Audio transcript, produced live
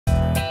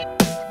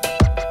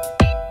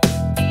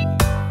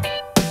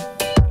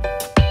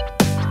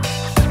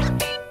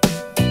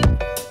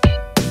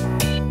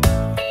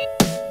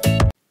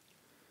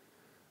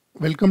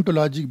Welcome to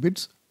Logic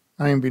Bits.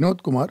 I am Vinod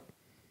Kumar.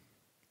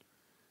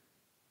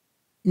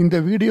 இந்த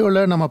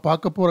வீடியோவில் நம்ம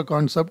பார்க்க போகிற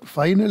கான்செப்ட்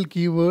ஃபைனல்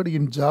கீவேர்ட்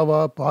இன் ஜாவா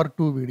பார்ட்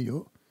 2 வீடியோ.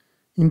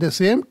 இந்த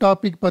சேம்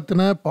டாபிக்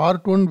பற்றின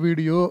பார்ட் 1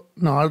 வீடியோ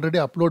நான்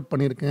ஆல்ரெடி அப்லோட்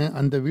பண்ணியிருக்கேன்.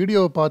 அந்த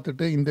வீடியோவை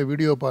பார்த்துட்டு இந்த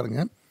வீடியோ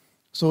பாருங்கள்.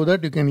 So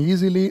that you can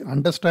easily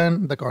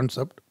understand the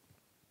concept.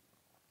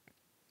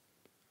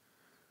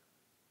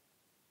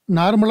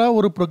 நார்மலாக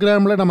ஒரு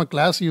ப்ரோக்ராமில் நம்ம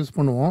கிளாஸ் யூஸ்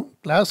பண்ணுவோம்.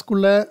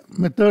 கிளாஸ்க்குள்ளே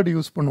மெத்தட்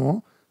யூஸ் பண்ணுவோம்.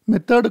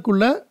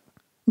 மெத்தடுக்குள்ளே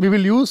we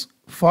will use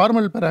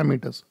formal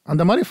parameters.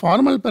 அந்த மாதிரி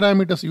ஃபார்மல்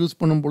பேராமீட்டர்ஸ் யூஸ்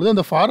பண்ணும்பொழுது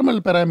அந்த ஃபார்மல்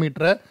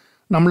பேராமீட்டரை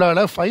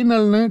நம்மளால்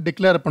ஃபைனல்னு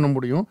டிக்ளேர் பண்ண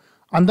முடியும்.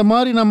 அந்த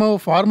மாதிரி நம்ம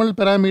ஃபார்மல்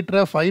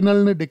பேராமீட்டரை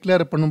ஃபைனல்னு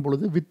டிக்ளேர் பண்ணும்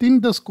பொழுது within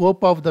the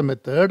scope of the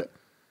method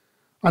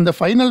அந்த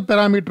ஃபைனல்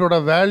பேராமீட்டரோட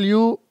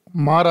வேல்யூ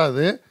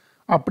மாறாது.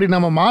 அப்படி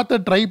நம்ம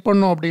மாற்ற ட்ரை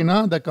பண்ணோம் அப்படின்னா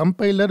த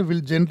compiler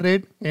will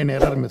generate an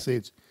error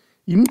message.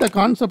 இந்த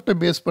கான்செப்டை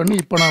பேஸ் பண்ணி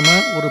இப்போ நாம்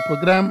ஒரு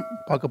ப்ரோக்ராம்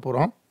பார்க்க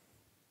போகிறோம்.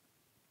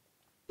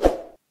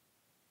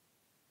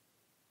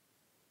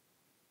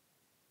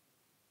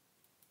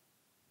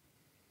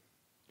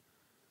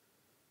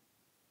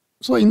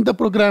 ஸோ இந்த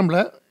ப்ரோக்ராமில்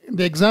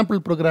இந்த எக்ஸாம்பிள்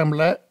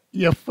ப்ரோக்ராமில்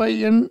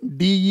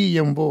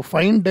FINDEMO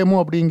ஃபைன் டெமோ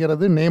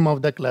அப்படிங்கிறது நேம் ஆஃப்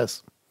த கிளாஸ்.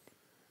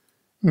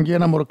 இங்கே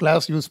நம்ம ஒரு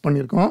கிளாஸ் யூஸ்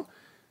பண்ணியிருக்கோம்.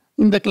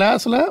 இந்த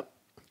கிளாஸில்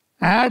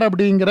ஆட்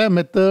அப்படிங்கிற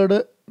மெத்தடு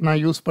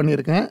நான் யூஸ்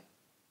பண்ணியிருக்கேன்.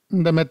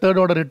 இந்த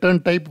மெத்தடோட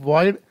return type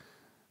void.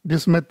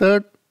 This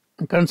method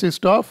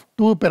consist of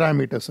 2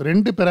 parameters.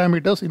 2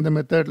 parameters இந்த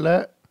மெத்தடில்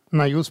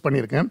நான் யூஸ்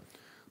பண்ணியிருக்கேன்.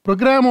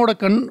 ப்ரோக்ராமோட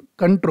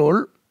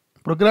கண்ட்ரோல்,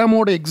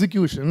 ப்ரோக்ராமோட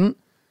எக்ஸிக்யூஷன்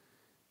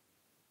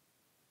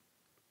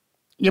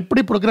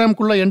எப்படி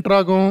ப்ரோக்ராம்குள்ளே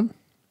என்ட்ராகும்?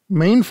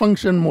 மெயின்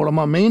ஃபங்க்ஷன்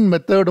மூலமாக, மெயின்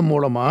மெத்தடு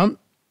மூலமாக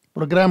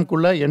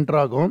ப்ரோக்ராம்குள்ளே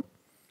என்ட்ராகும்.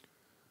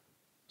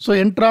 ஸோ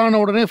என்ட்ரான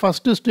உடனே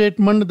ஃபஸ்ட்டு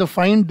ஸ்டேட்மெண்ட் இந்த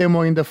ஃபைன்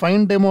டெமோ. இந்த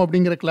ஃபைன் டெமோ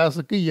அப்படிங்கிற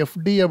கிளாஸுக்கு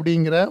FD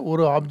அப்படிங்கிற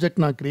ஒரு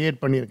ஆப்ஜெக்ட் நான்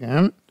க்ரியேட்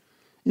பண்ணியிருக்கேன்.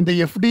 இந்த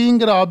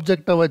FDங்கிற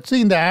ஆப்ஜெக்டை வச்சு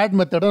இந்த ஆட்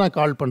மெத்தடை நான்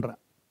கால் பண்ணுறேன்.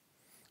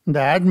 இந்த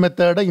ஆட்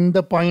மெத்தடை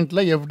இந்த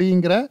பாயிண்டில்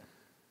FDங்கிற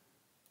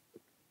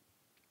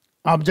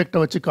ஆப்ஜெக்டை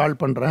வச்சு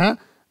கால் பண்ணுறேன்.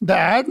 The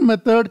add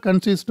method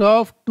consists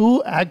of 2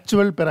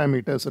 actual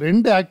parameters.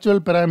 2 actual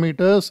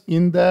parameters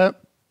இந்த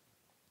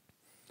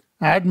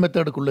add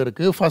methodக்குள்ளே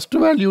இருக்குது. ஃபஸ்ட்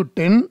வேல்யூ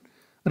 10,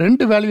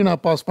 2 வேல்யூ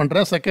நான் பாஸ்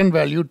பண்ணுறேன், செகண்ட்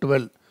வேல்யூ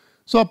 12.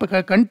 ஸோ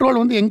அப்போ கண்ட்ரோல்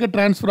வந்து எங்கே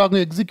ட்ரான்ஸ்ஃபர்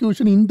ஆகும்?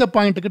 எக்ஸிக்யூஷன் இந்த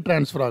பாயிண்ட்டுக்கு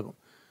ட்ரான்ஸ்ஃபர் ஆகும்.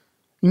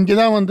 இங்கே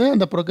தான் வந்து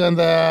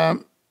அந்த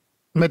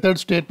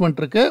மெத்தட்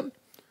ஸ்டேட்மெண்ட் இருக்குது.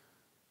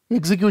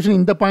 எக்ஸிக்யூஷன்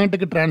இந்த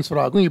பாயிண்ட்டுக்கு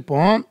ட்ரான்ஸ்ஃபர் ஆகும். இப்போ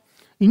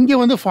இங்கே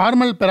வந்து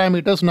ஃபார்மல்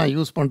பேராமீட்டர்ஸ் நான்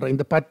யூஸ் பண்ணுறேன்.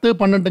 இந்த 10,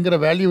 12ங்கிற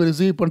வேல்யூ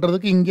ரிசீவ்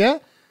பண்ணுறதுக்கு இங்கே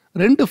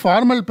 2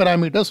 ஃபார்மல்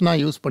பேராமீட்டர்ஸ் நான்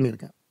யூஸ்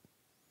பண்ணியிருக்கேன்.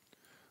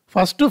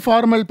 First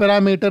formal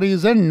parameter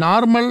is a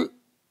normal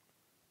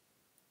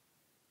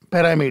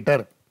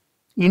parameter.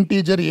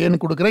 Integer ஏன்னு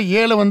கொடுக்குறேன்.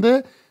 ஏல வந்து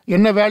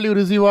என்ன வேல்யூ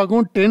ரிசீவ்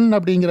ஆகும்? 10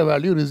 அப்படிங்கிற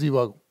வேல்யூ ரிசீவ்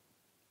ஆகும்.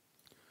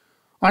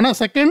 ஆனால்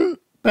செகண்ட்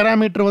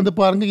பேராமீட்டர் வந்து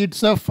பாருங்கள்,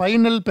 it's a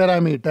final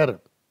parameter.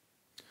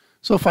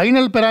 So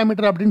final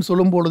parameter அப்படின்னு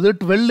சொல்லும்பொழுது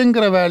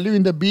 12ங்கிற வேல்யூ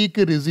இந்த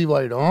பிக்கு ரிசீவ்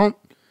ஆகிடும்.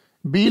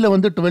 பியில்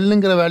வந்து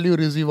 12ங்கிற வேல்யூ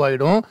ரிசீவ்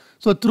ஆகிடும்.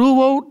 So through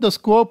out the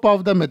scope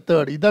of the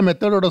method, இதான்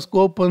மெத்தடோட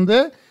ஸ்கோப் வந்து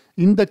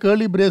இந்த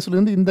கேர்லி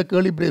பிரேஸ்லேருந்து இந்த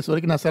கேர்லி பிரேஸ்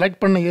வரைக்கும் நான் செலக்ட்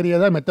பண்ண ஏரியா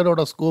தான்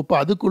மெத்தடோட ஸ்கோப்பு.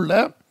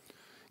 அதுக்குள்ளே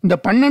இந்த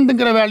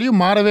 12ங்கிற வேல்யூ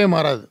மாறவே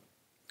மாறாது.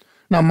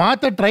 நான்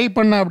மாற்ற ட்ரை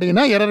பண்ணேன்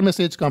அப்படின்னா எரர்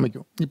மெசேஜ்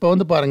காமிக்கும். இப்போ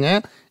வந்து பாருங்கள்,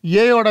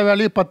 ஏவோட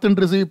வேல்யூ 10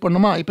 ரிசீவ்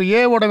பண்ணுமா? இப்போ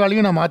ஏவோட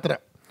வேல்யூ நான்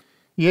மாற்றுறேன்.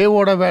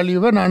 ஏவோட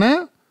வேல்யூவை நான்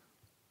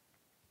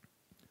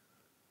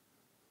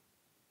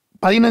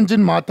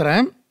 15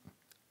 மாற்றுறேன்.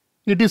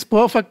 It is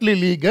perfectly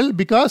legal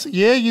because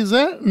A is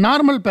a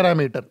normal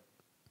parameter.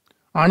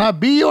 ஆனால்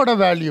பியோட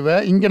வேல்யூவை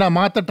இங்கே நான்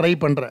மாற்ற ட்ரை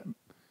பண்ணுறேன்.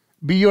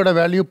 பியோட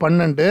வேல்யூ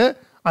 12,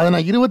 அதை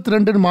நான்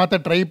 22 மாற்ற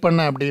ட்ரை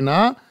பண்ணேன் அப்படின்னா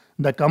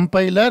த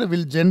compiler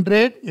will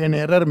generate an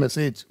error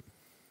message.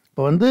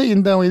 இப்போ வந்து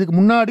இதுக்கு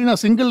முன்னாடி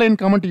நான் சிங்கிள்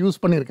லைன் கமெண்ட்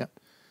யூஸ் பண்ணியிருக்கேன்.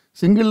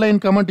 சிங்கிள்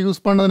லைன் கமெண்ட்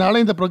யூஸ் பண்ணதுனால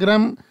இந்த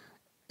ப்ரோக்ராம்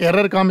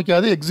எரர்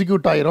காமிக்காது,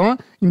 எக்ஸிக்யூட் ஆயிரும்.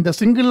 இந்த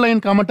சிங்கிள்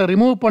லைன் கமெண்ட்டை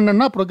ரிமூவ்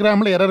பண்ணேன்னா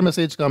ப்ரோக்ராமில் எரர்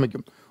மெசேஜ்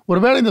காமிக்கும்.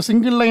 ஒருவேளை இந்த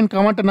சிங்கிள் லைன்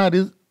கமெண்ட்டை நான்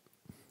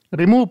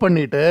ரிமூவ்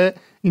பண்ணிவிட்டு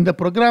இந்த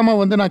ப்ரோக்ராமை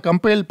வந்து நான்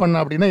கம்பைல்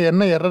பண்ணேன் அப்படின்னா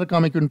என்ன எரர்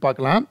காமிக்கும்னு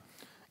பார்க்கலாம்.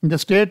 இந்த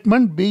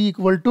ஸ்டேட்மெண்ட் b =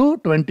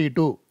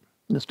 22,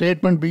 இந்த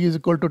ஸ்டேட்மெண்ட் b =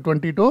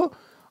 22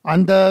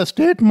 அந்த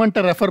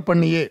ஸ்டேட்மெண்ட்டை ரெஃபர்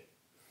பண்ணியே,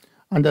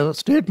 அந்த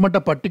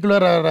ஸ்டேட்மெண்ட்டை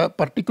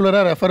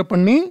பர்டிகுலராக ரெஃபர்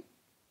பண்ணி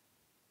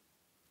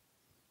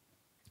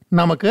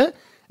நமக்கு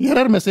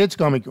எரர்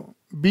மெசேஜ் காமிக்கும்.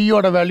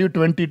 பியோட வேல்யூ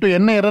 22.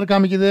 என்ன எரர்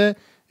காமிக்குது?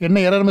 என்ன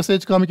எரர்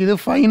மெசேஜ் காமிக்குது?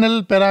 Final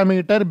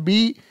parameter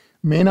b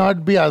may not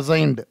be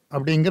assigned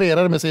அப்படிங்கிற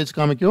எரர் மெசேஜ்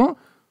காமிக்கும்.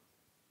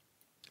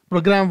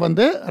 ப்ரோக்ராம்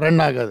வந்து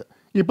ரன் ஆகாது.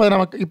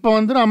 இப்போ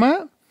வந்து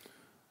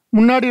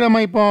முன்னாடி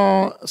நம்ம இப்போ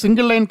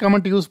சிங்கிள் லைன்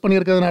கமெண்ட் யூஸ்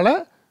பண்ணியிருக்கிறதுனால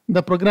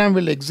இந்த ப்ரோக்ராம்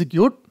வில்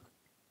எக்ஸிக்யூட்.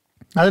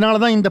 அதனால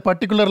தான் இந்த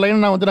பர்டிகுலர்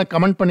லைன் நான்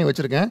கமெண்ட் பண்ணி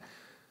வச்சுருக்கேன்.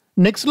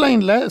 நெக்ஸ்ட்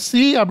லைனில்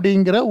சி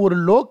அப்படிங்கிற ஒரு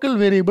லோக்கல்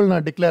வேரியபிள்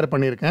நான் டிக்ளேர்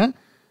பண்ணியிருக்கேன்.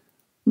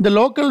 இந்த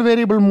லோக்கல்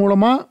வேரியபிள்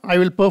மூலமாக I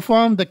will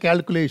perform the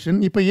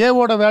calculation. இப்போ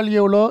ஏவோட வேல்யூ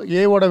எவ்வளோ?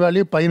 ஏவோட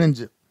வேல்யூ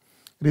 15.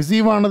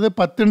 ரிசீவ் ஆனது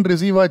 10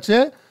 ரிசீவ் ஆச்சு.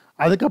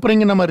 அதுக்கப்புறம்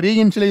இங்கே நம்ம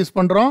ரீஇன்ஷியலைஸ்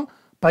பண்ணுறோம்.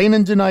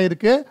 15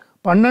 ஆயிருக்கு.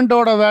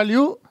 12ஓட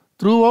value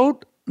through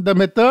out the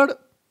method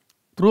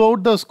through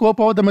out the scope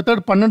of the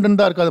method 12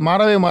 தான் இருக்குது. அது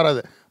மாறவே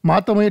மாறாது.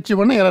 மாற்ற முயற்சி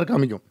பண்ண எரர்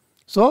காமிக்கும்.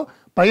 ஸோ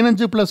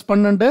 15 +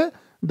 12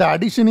 த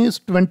அடிஷன் இஸ்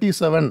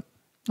 27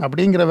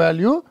 அப்படிங்கிற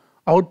வேல்யூ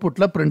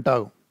அவுட்புட்டில் பிரிண்ட்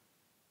ஆகும்.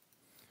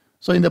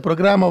 ஸோ இந்த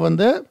ப்ரோக்ராமை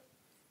வந்து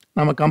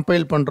நம்ம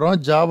கம்பைல் பண்ணுறோம்.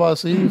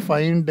 ஜாவாசி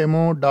ஃபைன்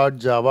டெமோ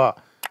 .java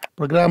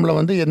ப்ரோக்ராமில்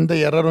வந்து எந்த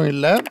எரரும்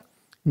இல்லை.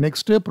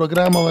 நெக்ஸ்ட்டு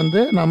ப்ரோக்ராமை வந்து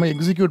நம்ம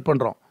எக்ஸிக்யூட்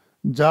பண்ணுறோம்.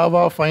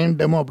 ஜாவா ஃபைன்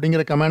டெமோ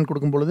அப்படிங்கிற கமாண்ட்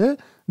கொடுக்கும் பொழுது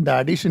த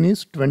addition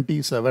is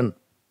 27.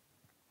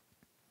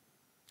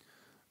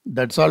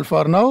 That's all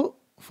for now.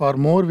 For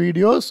more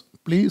videos,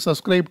 please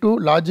subscribe to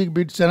Logic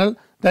Bits channel.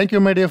 Thank you,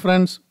 my dear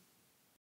friends.